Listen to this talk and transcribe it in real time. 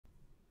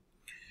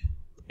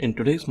In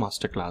today's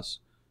masterclass,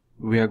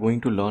 we are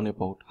going to learn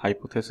about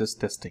hypothesis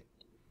testing.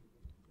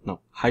 Now,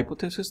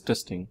 hypothesis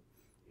testing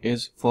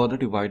is further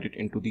divided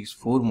into these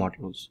four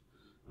modules,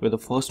 where the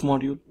first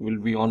module will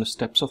be on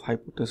steps of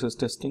hypothesis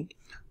testing,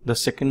 the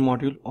second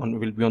module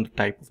will be on the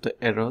type of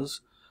the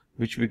errors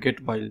which we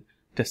get while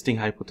testing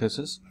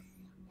hypothesis,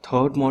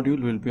 third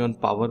module will be on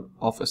power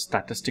of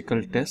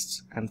statistical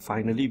tests, and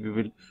finally we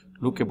will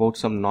look about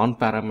some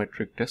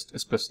non-parametric tests,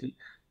 especially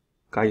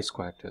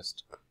chi-square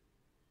test.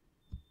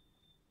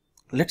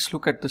 Let's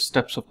look at the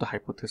steps of the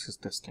hypothesis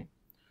testing.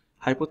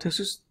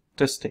 Hypothesis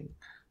testing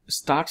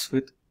starts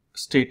with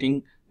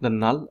stating the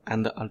null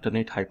and the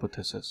alternate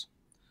hypothesis.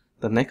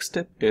 The next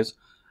step is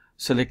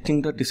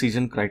selecting the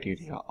decision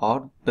criteria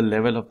or the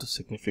level of the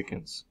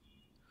significance.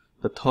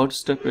 The third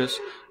step is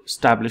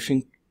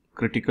establishing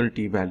critical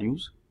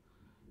t-values.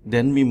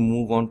 Then we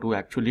move on to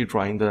actually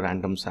drawing the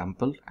random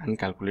sample and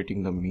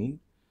calculating the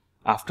mean.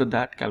 After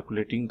that,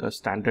 calculating the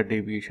standard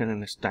deviation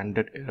and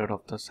standard error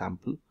of the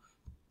sample.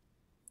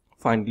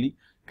 Finally,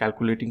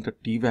 calculating the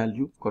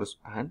t-value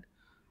and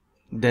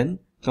then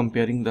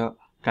comparing the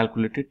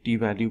calculated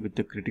t-value with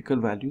the critical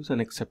values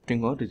and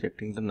accepting or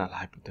rejecting the null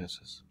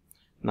hypothesis.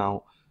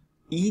 Now,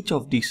 each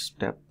of these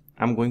steps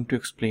I'm going to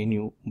explain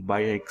you by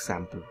an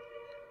example.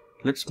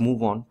 Let's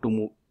move on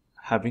to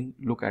having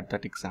look at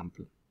that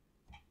example.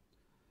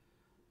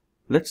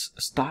 Let's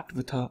start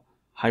with a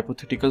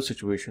hypothetical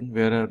situation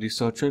where a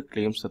researcher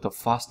claims that the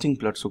fasting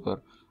blood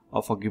sugar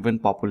of a given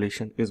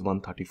population is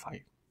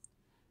 135.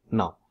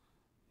 Now,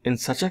 in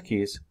such a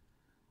case,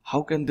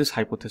 how can this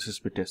hypothesis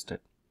be tested?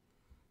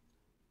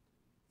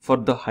 For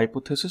the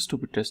hypothesis to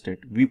be tested,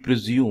 we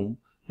presume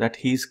that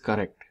he is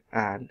correct,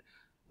 and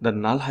the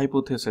null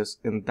hypothesis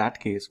in that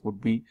case would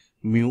be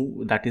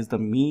mu, that is the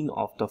mean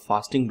of the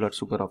fasting blood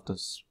sugar of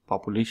this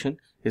population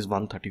is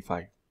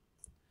 135.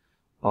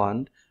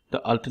 And the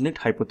alternate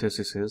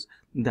hypothesis is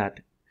that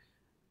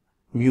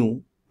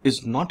mu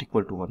is not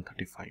equal to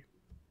 135.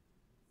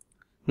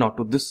 Now,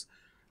 to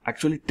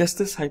actually test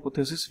this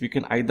hypothesis, we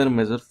can either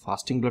measure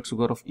fasting blood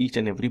sugar of each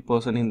and every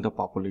person in the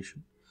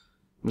population,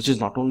 which is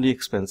not only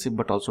expensive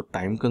but also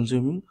time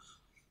consuming,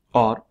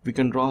 or we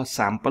can draw a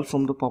sample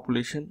from the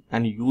population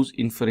and use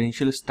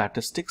inferential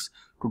statistics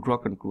to draw a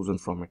conclusion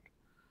from it.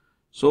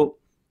 So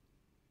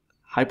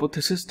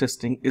hypothesis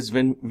testing is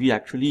when we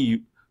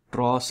actually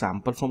draw a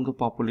sample from the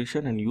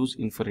population and use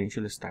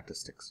inferential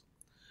statistics.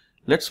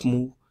 Let's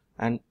move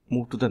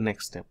to the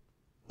next step.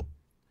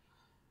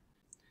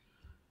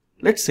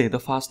 Let's say the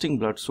fasting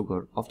blood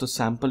sugar of the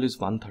sample is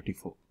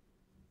 134.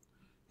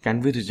 Can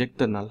we reject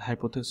the null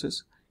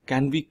hypothesis?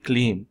 Can we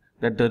claim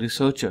that the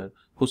researcher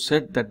who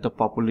said that the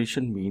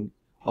population mean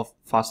of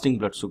fasting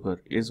blood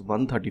sugar is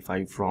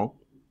 135 wrong?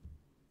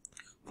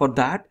 For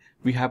that,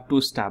 we have to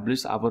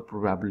establish our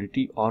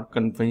probability or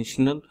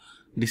conventional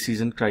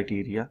decision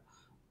criteria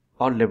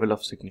or level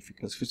of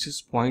significance, which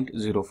is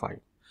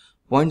 0.05.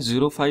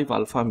 0.05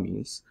 alpha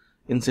means,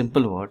 in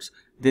simple words,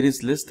 there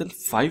is less than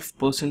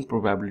 5%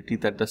 probability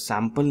that the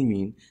sample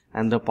mean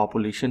and the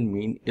population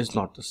mean is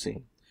not the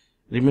same.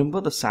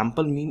 Remember, the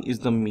sample mean is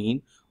the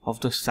mean of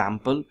the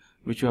sample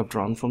which you have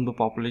drawn from the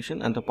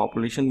population, and the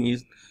population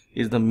mean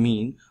is the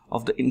mean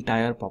of the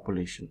entire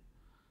population.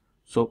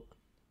 So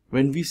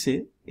when we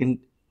say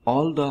in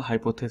all the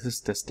hypothesis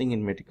testing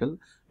in medical,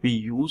 we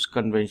use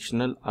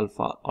conventional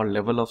alpha or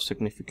level of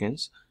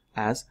significance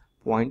as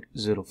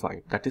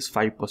 0.05, that is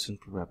 5%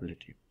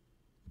 probability.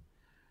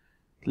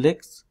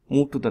 Let's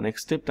move to the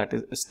next step, that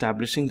is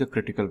establishing the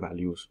critical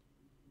values.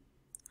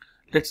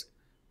 Let's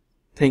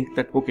think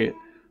that, okay,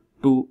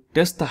 to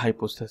test the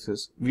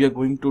hypothesis, we are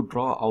going to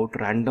draw out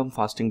random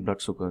fasting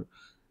blood sugar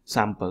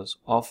samples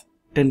of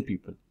 10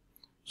 people.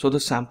 So the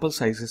sample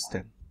size is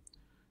 10.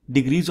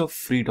 Degrees of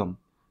freedom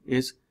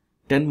is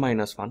 10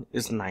 minus 1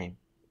 is 9.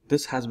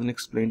 This has been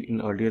explained in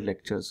earlier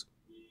lectures.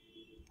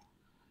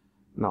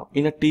 Now,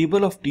 in a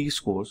table of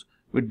t-scores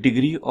with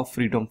degree of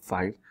freedom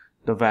 5,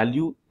 the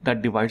value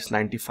that divides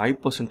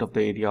 95% of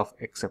the area of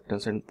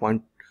acceptance and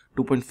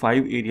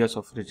 2.5 areas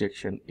of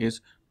rejection is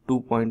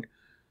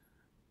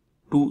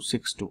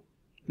 2.262.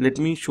 Let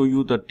me show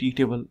you the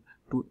t-table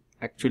to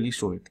actually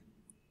show it.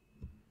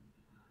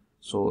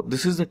 So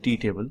this is the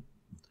t-table.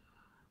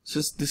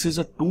 Since this is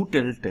a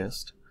two-tailed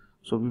test,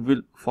 so we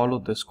will follow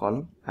this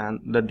column,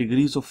 and the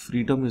degrees of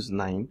freedom is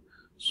 9.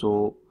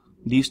 So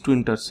these two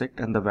intersect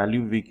and the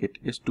value we get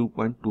is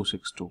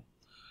 2.262.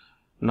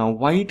 Now,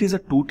 why it is a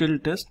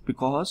two-tailed test?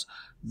 Because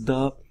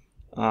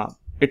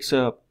its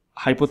a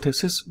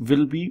hypothesis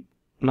will be,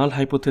 null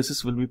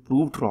hypothesis will be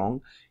proved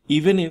wrong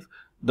even if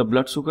the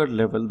blood sugar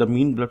level, the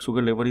mean blood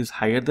sugar level is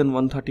higher than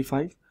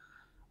 135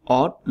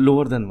 or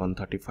lower than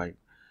 135.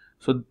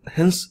 So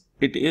hence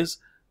it is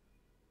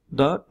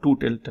the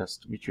two-tailed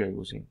test which we are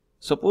using.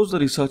 Suppose the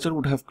researcher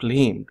would have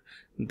claimed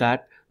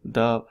that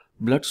the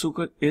blood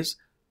sugar is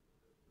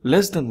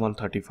less than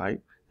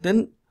 135,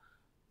 then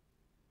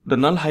the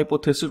null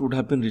hypothesis would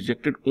have been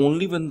rejected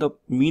only when the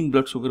mean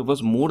blood sugar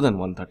was more than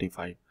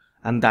 135,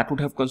 and that would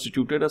have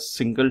constituted a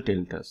single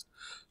tail test.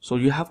 So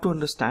you have to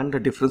understand the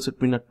difference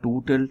between a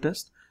two-tailed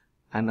test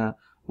and a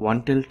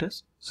 1-tailed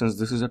test. Since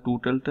this is a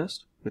 2-tailed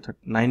test with a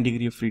 9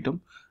 degree of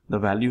freedom, the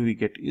value we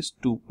get is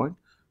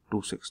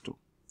 2.262.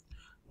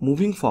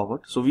 Moving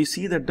forward, so we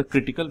see that the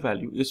critical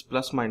value is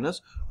plus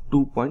minus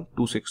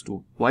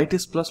 2.262. Why it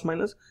is plus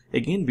minus?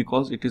 Again,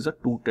 because it is a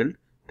 2-tailed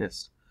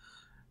test.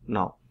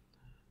 Now,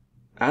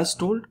 as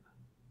told,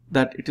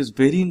 that it is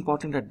very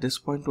important at this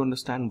point to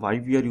understand why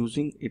we are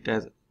using it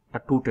as a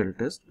 2-tailed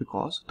test,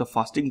 because the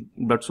fasting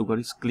blood sugar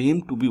is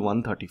claimed to be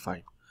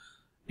 135.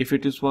 If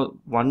it is for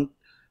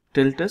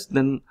 1-tailed test,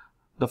 then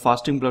the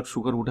fasting blood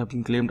sugar would have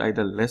been claimed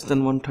either less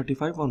than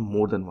 135 or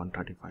more than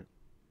 135.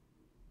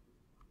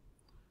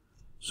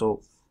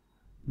 So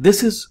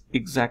this is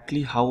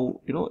exactly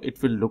how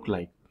it will look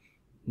like.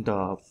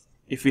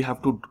 If we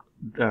have to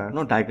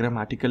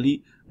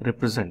diagrammatically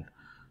represent.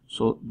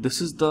 So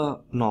this is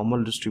the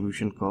normal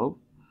distribution curve,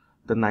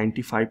 the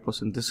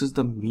 95%. This is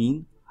the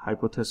mean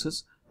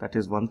hypothesis, that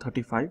is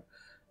 135.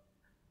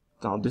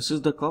 Now this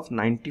is the curve,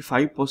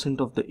 95%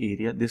 of the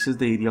area. This is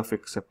the area of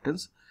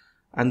acceptance,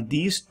 and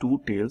these two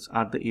tails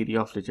are the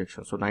area of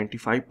rejection. So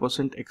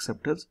 95%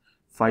 acceptance,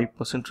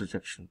 5%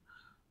 rejection,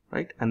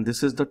 right? And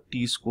this is the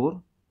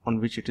t-score on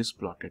which it is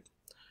plotted.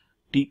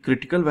 T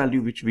critical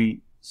value which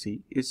we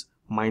see is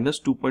minus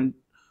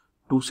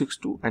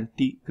 2.262, and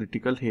t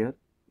critical here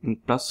in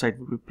plus side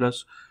will be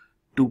plus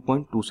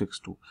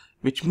 2.262,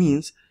 which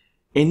means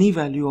any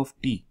value of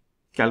t,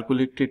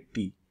 calculated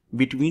t,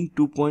 between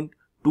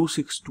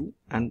 2.262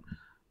 and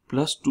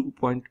plus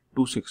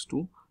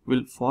 2.262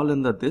 will fall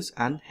under this,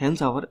 and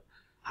hence our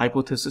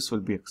hypothesis will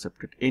be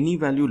accepted. Any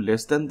value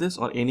less than this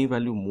or any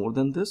value more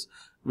than this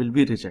will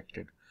be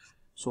rejected.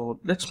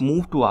 So let's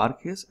move to our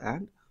case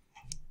and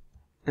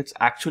let's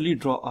actually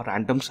draw a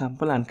random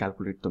sample and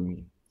calculate the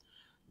mean.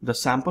 The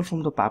sample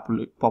from the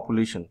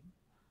population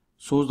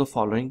shows the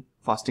following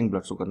fasting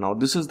blood sugar. Now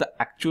this is the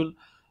actual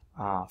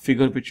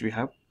figure which we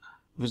have,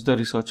 which the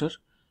researcher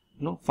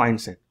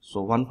finds it.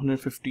 So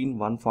 115,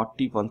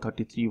 140,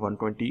 133,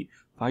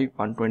 125,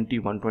 120,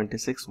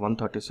 126,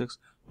 136,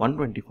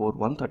 124,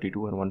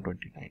 132 and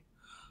 129.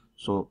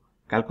 So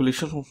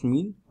calculation of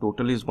mean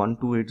total is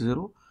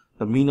 1280.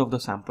 The mean of the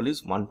sample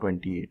is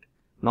 128.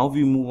 Now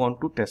we move on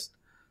to test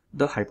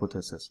the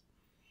hypothesis.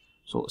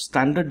 So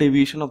standard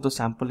deviation of the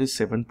sample is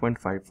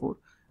 7.54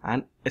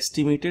 and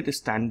estimated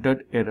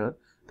standard error,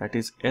 that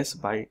is S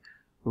by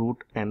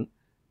root n,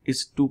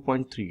 is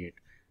 2.38.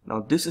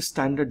 Now this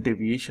standard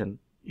deviation,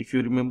 if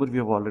you remember, we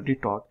have already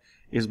taught,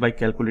 is by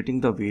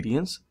calculating the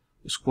variance,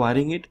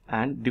 squaring it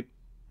and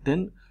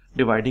then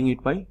dividing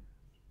it by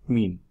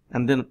mean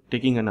and then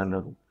taking an under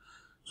root.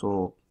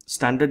 So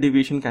standard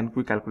deviation can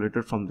be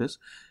calculated from this.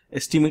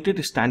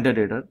 Estimated standard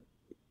error,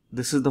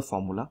 this is the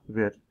formula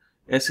where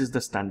S is the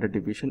standard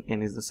deviation,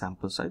 n is the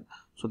sample size.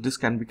 So this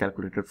can be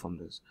calculated from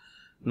this.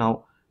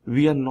 Now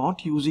we are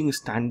not using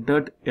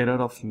standard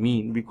error of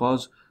mean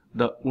because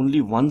the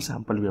only one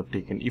sample we have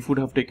taken. If we would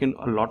have taken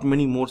a lot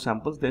many more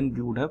samples, then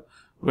we would have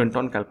went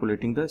on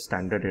calculating the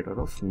standard error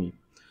of mean.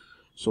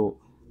 So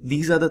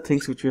these are the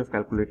things which we have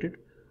calculated.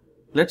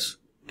 Let's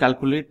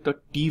calculate the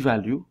t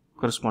value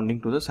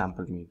corresponding to the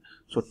sample mean.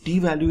 So t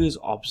value is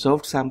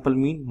observed sample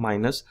mean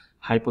minus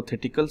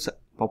hypothetical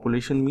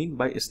population mean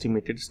by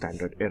estimated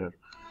standard error.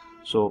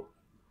 So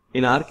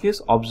in our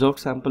case, observed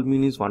sample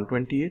mean is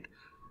 128.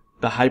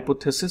 The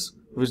hypothesis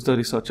which the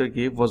researcher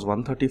gave was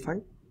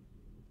 135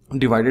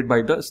 divided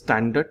by the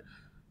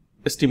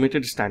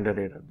estimated standard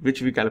error,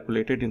 which we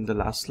calculated in the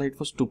last slide,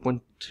 was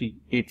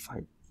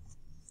 2.385.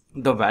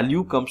 The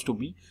value comes to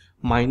be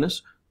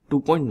minus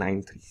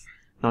 2.93.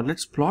 Now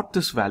let's plot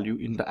this value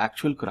in the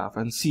actual graph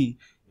and see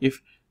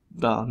if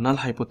the null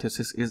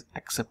hypothesis is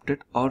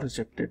accepted or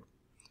rejected.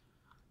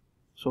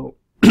 So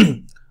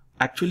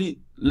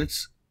actually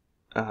let's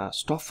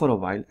stop for a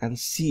while and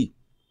see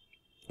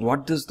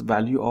what this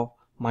value of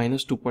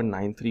minus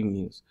 2.93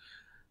 means.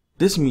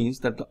 This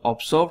means that the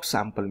observed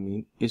sample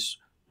mean is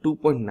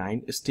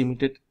 2.9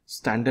 estimated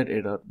standard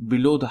error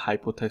below the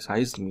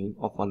hypothesized mean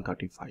of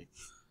 135.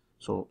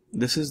 So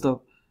this is the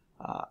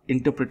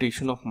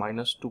interpretation of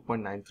minus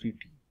 2.93t.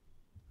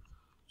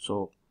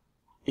 So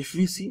if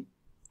we see,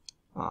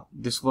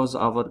 this was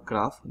our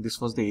graph, this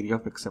was the area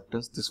of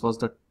acceptance, this was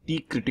the t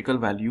critical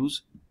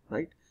values,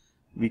 right,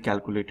 we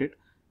calculated,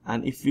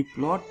 and if we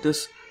plot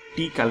this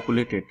t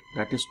calculated,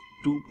 that is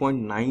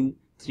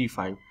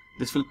 2.935,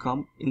 this will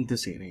come in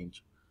this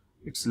range.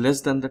 It's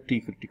less than the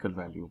t critical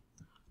value.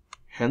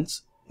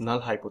 Hence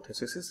null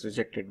hypothesis is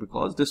rejected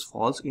because this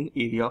falls in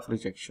area of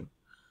rejection.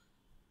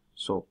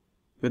 So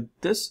with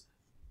this,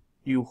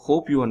 you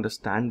hope you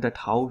understand that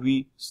how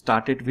we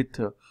started with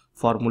the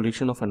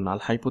formulation of a null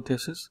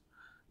hypothesis.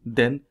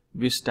 Then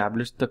we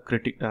established the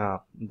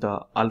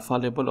alpha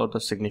level or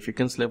the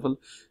significance level.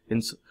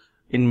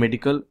 In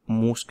medical,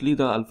 mostly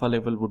the alpha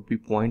level would be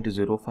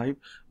 0.05,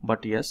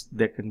 but yes,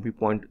 there can be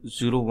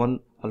 0.01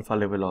 alpha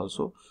level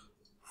also.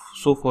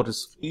 So for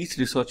each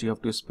research, you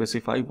have to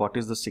specify what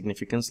is the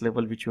significance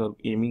level which you are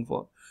aiming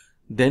for.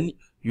 Then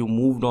you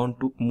move on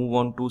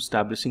to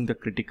establishing the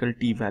critical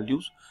t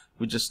values,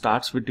 which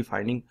starts with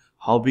defining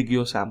how big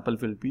your sample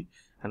will be,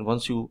 and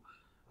once you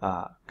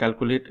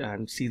calculate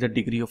and see the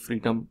degree of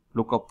freedom,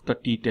 look up the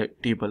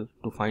table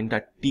to find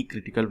that T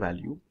critical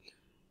value.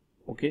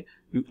 Okay,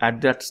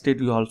 at that state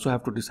you also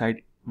have to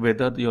decide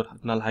whether your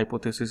null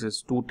hypothesis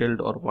is 2-tailed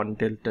or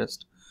 1-tailed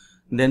test.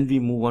 Then we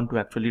move on to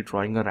actually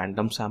drawing a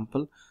random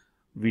sample.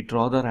 We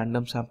draw the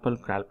random sample,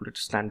 calculate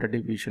standard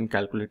deviation,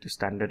 calculate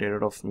standard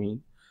error of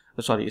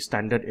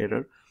standard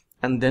error,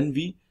 and then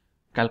we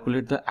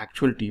calculate the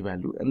actual T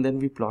value, and then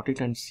we plot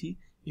it and see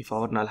if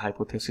our null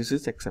hypothesis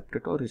is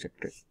accepted or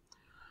rejected.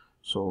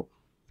 So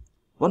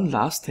one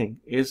last thing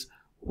is,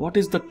 what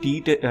is the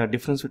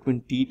difference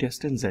between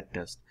T-test and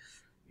Z-test?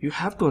 You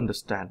have to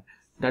understand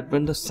that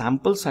when the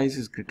sample size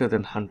is greater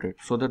than 100,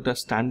 so that the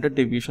standard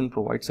deviation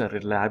provides a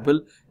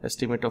reliable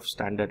estimate of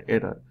standard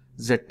error,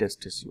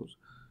 Z-test is used.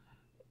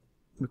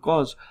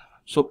 Because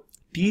so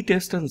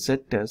T-test and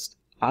Z-test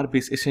are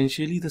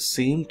essentially the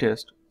same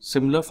test,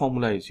 similar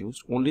formula is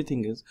used. Only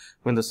thing is,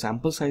 when the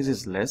sample size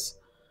is less,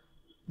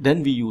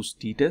 then we use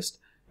T-test.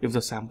 If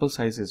the sample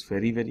size is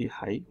very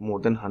high, more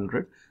than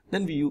 100,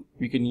 then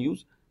we can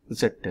use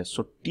Z-test.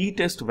 So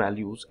T-test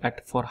values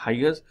for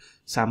higher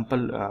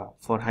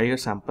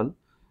sample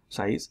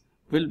size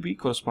will be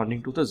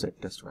corresponding to the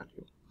Z-test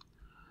value.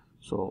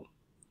 So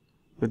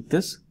with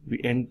this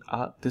we end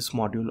this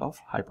module of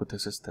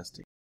hypothesis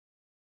testing.